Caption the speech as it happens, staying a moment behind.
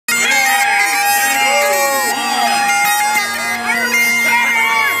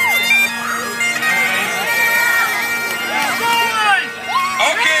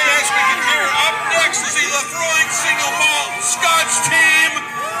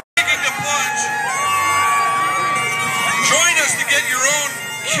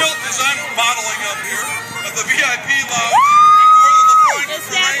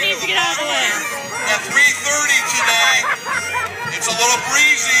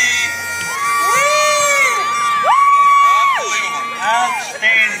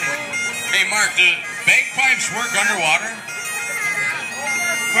Mark, do bagpipes work underwater?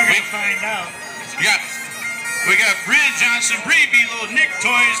 We're going to find out. We got Brent Johnson, Bree Below, Nick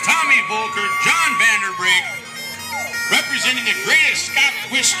Toys, Tommy Volker, John Vanderbrink, representing the greatest Scotch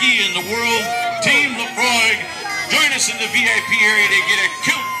whiskey in the world, Team Lefroy. Join us in the VIP area to get a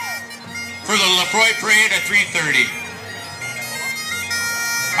kilt for the Lefroy Parade at 3:30.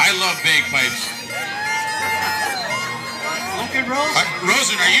 I love bagpipes. Look at Rosen.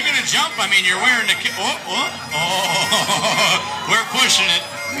 Rosen, are you going to jump? I mean, you're wearing the we're pushing it.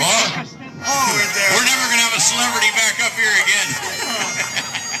 We're never going to have a celebrity back up here again.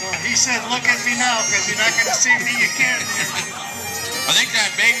 He said, look at me now, because you're not going to see me again. I think that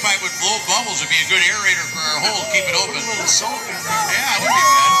bagpipe would blow bubbles. Would be a good aerator for our hole. Keep it open. A little soap in there. Yeah, it would be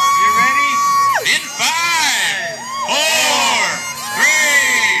bad. You ready? In 5, 4,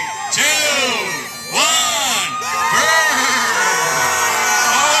 3, 2, 1. Burn!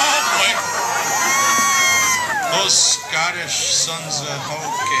 Oh, boy. Those Scottish sons of...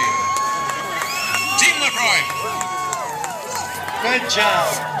 Okay. Team Lefroy. Good job.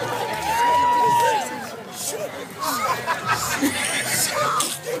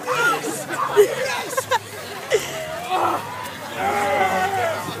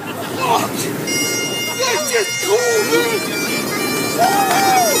 That's just cool, man.